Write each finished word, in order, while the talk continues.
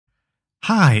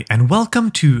Hi, and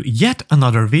welcome to yet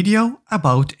another video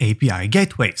about API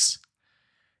gateways.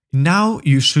 Now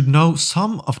you should know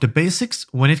some of the basics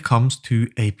when it comes to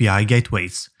API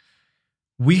gateways.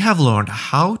 We have learned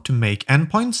how to make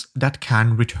endpoints that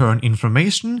can return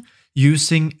information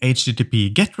using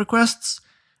HTTP GET requests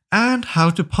and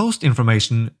how to post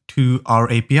information to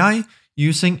our API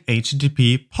using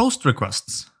HTTP POST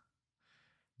requests.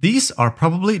 These are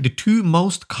probably the two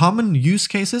most common use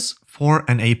cases for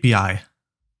an API.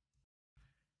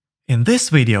 In this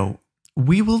video,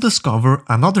 we will discover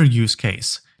another use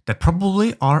case that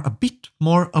probably are a bit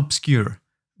more obscure,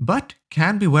 but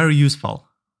can be very useful.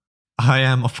 I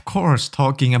am of course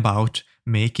talking about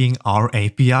making our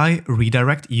API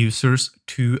redirect users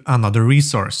to another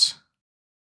resource.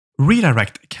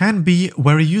 Redirect can be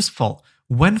very useful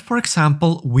when, for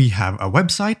example, we have a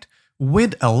website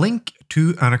with a link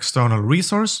to an external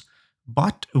resource,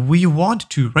 but we want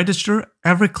to register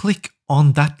every click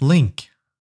on that link.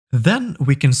 Then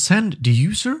we can send the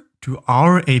user to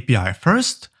our API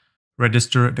first,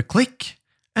 register the click,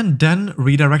 and then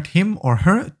redirect him or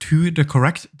her to the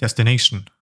correct destination.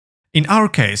 In our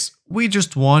case, we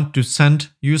just want to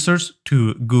send users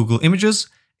to Google Images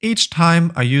each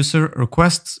time a user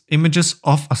requests images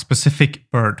of a specific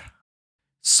bird.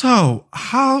 So,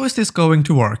 how is this going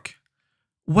to work?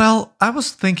 Well, I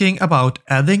was thinking about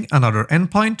adding another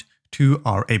endpoint to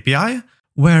our API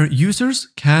where users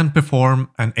can perform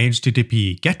an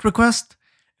HTTP GET request,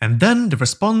 and then the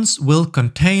response will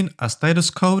contain a status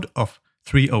code of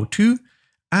 302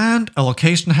 and a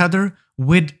location header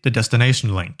with the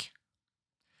destination link.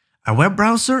 A web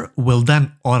browser will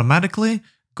then automatically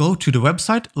go to the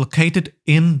website located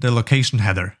in the location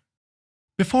header.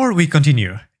 Before we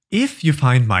continue, if you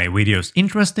find my videos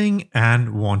interesting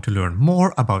and want to learn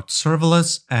more about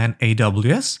serverless and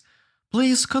AWS,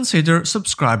 please consider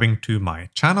subscribing to my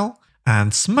channel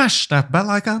and smash that bell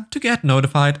icon to get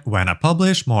notified when I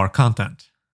publish more content.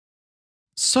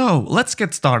 So let's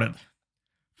get started.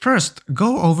 First,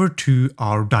 go over to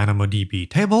our DynamoDB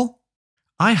table.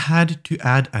 I had to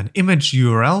add an image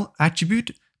URL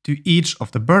attribute to each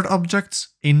of the bird objects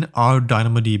in our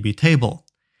DynamoDB table.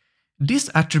 This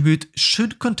attribute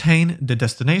should contain the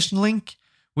destination link,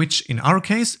 which in our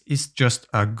case is just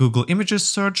a Google Images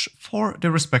search for the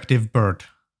respective bird.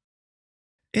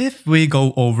 If we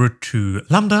go over to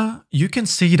Lambda, you can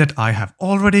see that I have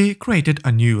already created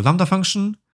a new Lambda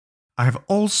function. I have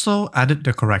also added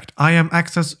the correct IAM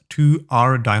access to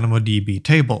our DynamoDB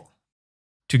table.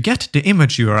 To get the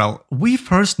image URL, we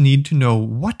first need to know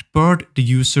what bird the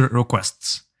user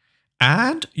requests.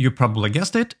 And you probably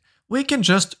guessed it, we can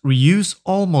just reuse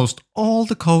almost all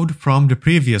the code from the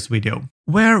previous video,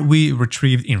 where we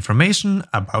retrieved information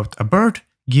about a bird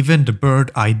given the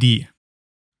bird ID.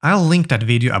 I'll link that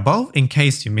video above in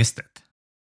case you missed it.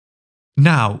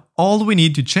 Now, all we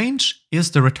need to change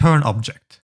is the return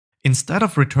object. Instead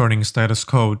of returning status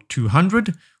code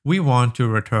 200, we want to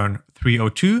return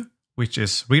 302, which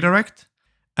is redirect,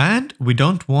 and we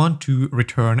don't want to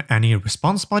return any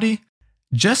response body,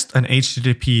 just an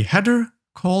HTTP header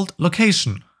called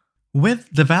location, with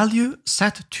the value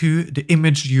set to the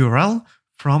image URL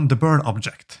from the bird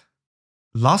object.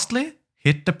 Lastly,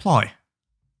 hit deploy.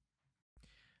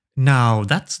 Now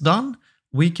that's done,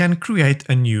 we can create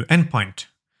a new endpoint.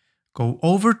 Go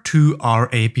over to our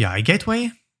API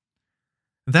gateway,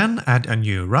 then add a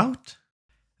new route.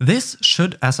 This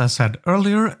should, as I said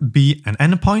earlier, be an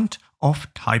endpoint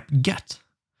of type GET.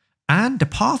 And the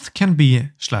path can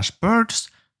be /birds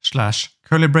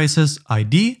 /curly braces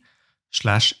ID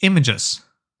 /images.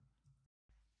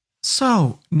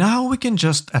 So now we can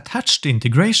just attach the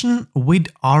integration with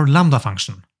our Lambda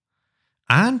function.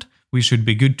 And we should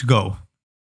be good to go.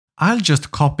 I'll just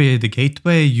copy the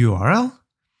gateway URL,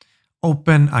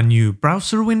 open a new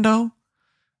browser window,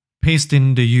 paste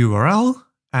in the URL,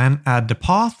 and add the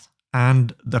path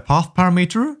and the path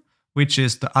parameter, which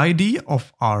is the ID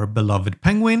of our beloved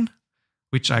penguin,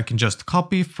 which I can just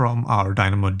copy from our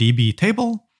DynamoDB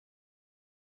table.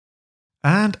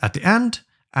 And at the end,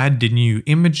 add the new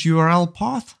image URL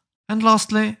path, and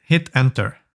lastly, hit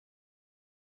enter.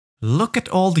 Look at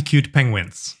all the cute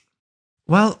penguins.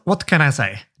 Well, what can I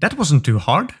say? That wasn't too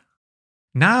hard.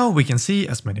 Now we can see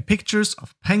as many pictures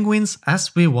of penguins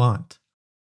as we want.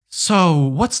 So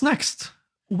what's next?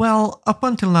 Well, up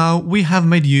until now, we have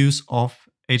made use of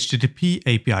HTTP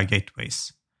API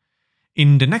gateways.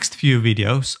 In the next few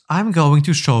videos, I'm going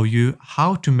to show you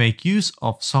how to make use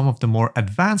of some of the more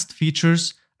advanced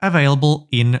features available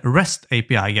in REST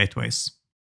API gateways.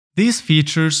 These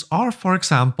features are, for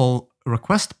example,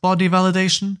 request body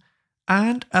validation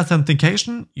and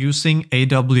authentication using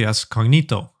AWS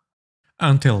Cognito.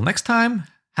 Until next time,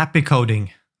 happy coding!